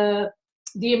brother,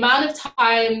 the amount of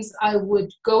times I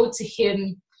would go to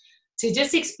him to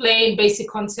just explain basic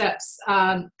concepts.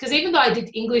 Because even though I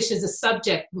did English as a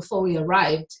subject before we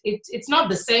arrived, it's not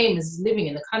the same as living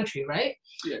in the country, right?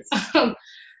 Yes.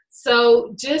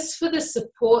 So just for the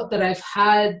support that I've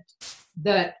had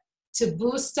to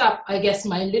boost up, I guess,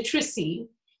 my literacy,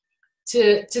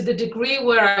 to the degree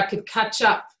where I could catch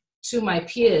up to my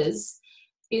peers,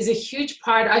 is a huge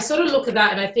part. I sort of look at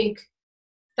that and I think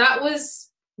that was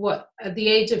at the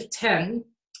age of 10,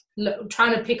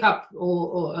 trying to pick up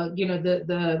or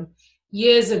the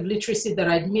years of literacy that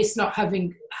I'd missed, not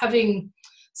having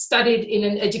studied in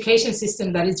an education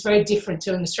system that is very different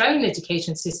to an Australian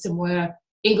education system, where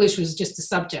English was just a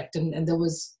subject and there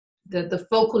was the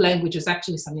focal language was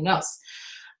actually something else.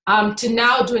 To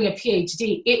now doing a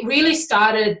PhD, it really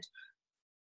started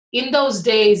in those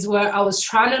days where I was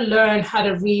trying to learn how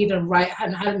to read and write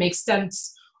and how to make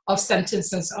sense of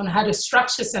sentences, on how to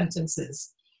structure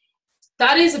sentences.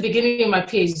 That is the beginning of my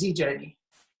PhD journey.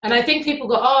 And I think people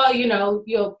go, oh, you know,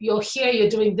 you're here, you're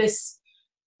doing this.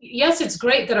 Yes, it's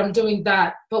great that I'm doing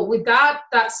that, but without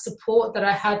that support that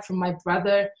I had from my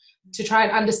brother to try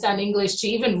and understand English, to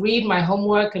even read my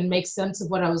homework and make sense of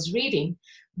what I was reading,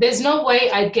 there's no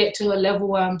way I'd get to a level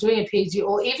where I'm doing a PhD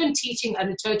or even teaching at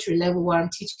a tertiary level where I'm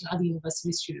teaching other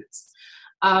university students.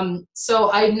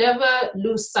 So I never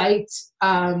lose sight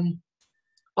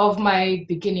of my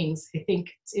beginnings. I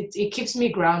think it keeps me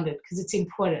grounded because it's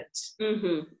important.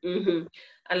 Mm-hmm, mm-hmm.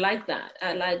 I like that.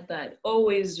 I like that.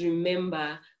 Always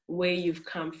remember where you've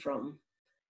come from.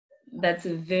 That's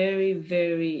a very,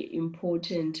 very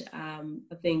important,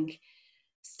 I think,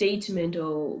 statement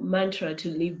or mantra to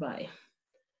live by.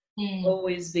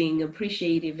 Always being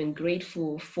appreciative and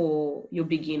grateful for your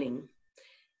beginning,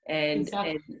 and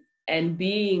Exactly. and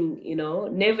being, you know,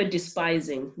 never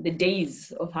despising the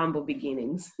days of humble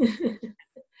beginnings.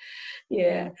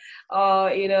 Yeah.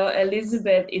 You know,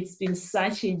 Elizabeth, it's been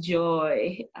such a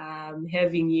joy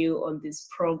having you on this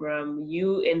program.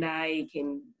 You and I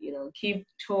can, you know, keep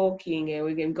talking and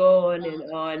we can go on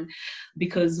and on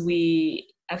because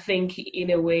I think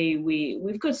in a way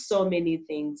we've got so many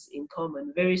things in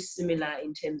common, very similar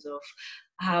in terms of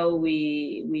how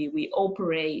we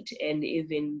operate and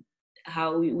even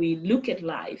how we look at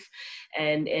life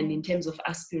and in terms of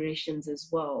aspirations as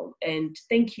well. And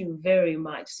thank you very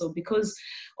much. So because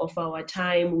of our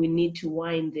time, we need to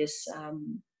wind this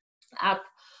up,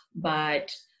 but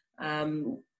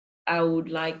I would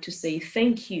like to say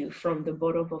thank you from the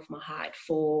bottom of my heart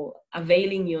for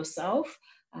availing yourself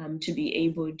to be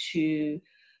able to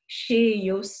share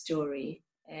your story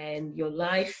and your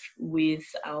life with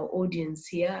our audience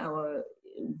here, our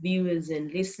viewers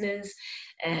and listeners,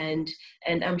 and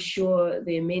I'm sure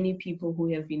there are many people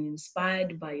who have been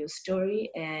inspired by your story,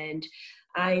 and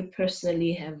I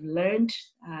personally have learned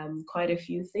quite a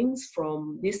few things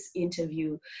from this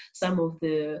interview. Some of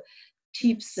the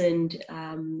tips and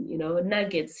you know,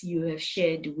 nuggets you have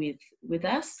shared with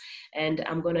us, and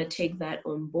I'm going to take that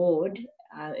on board,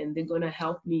 and they're going to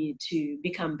help me to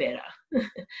become better.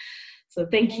 So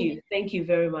thank you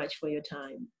very much for your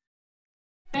time.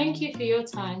 Thank you for your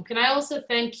time. Can I also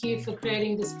thank you for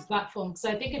creating this platform, because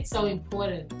I think it's so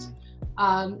important.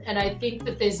 And I think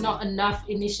that there's not enough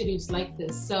initiatives like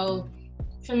this. So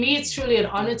for me, it's truly an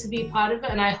honor to be part of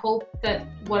it. And I hope that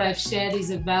what I've shared is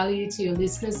of value to your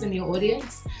listeners and your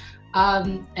audience.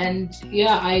 And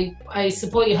yeah, I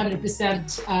support you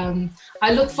 100%.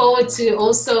 I look forward to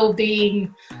also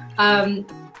being,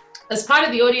 as part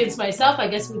of the audience myself, I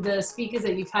guess, with the speakers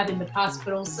that you've had in the past,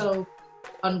 but also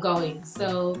ongoing.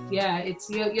 So yeah,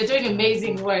 you're doing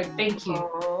amazing work. Thank you.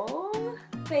 Oh,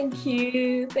 thank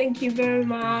you very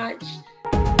much.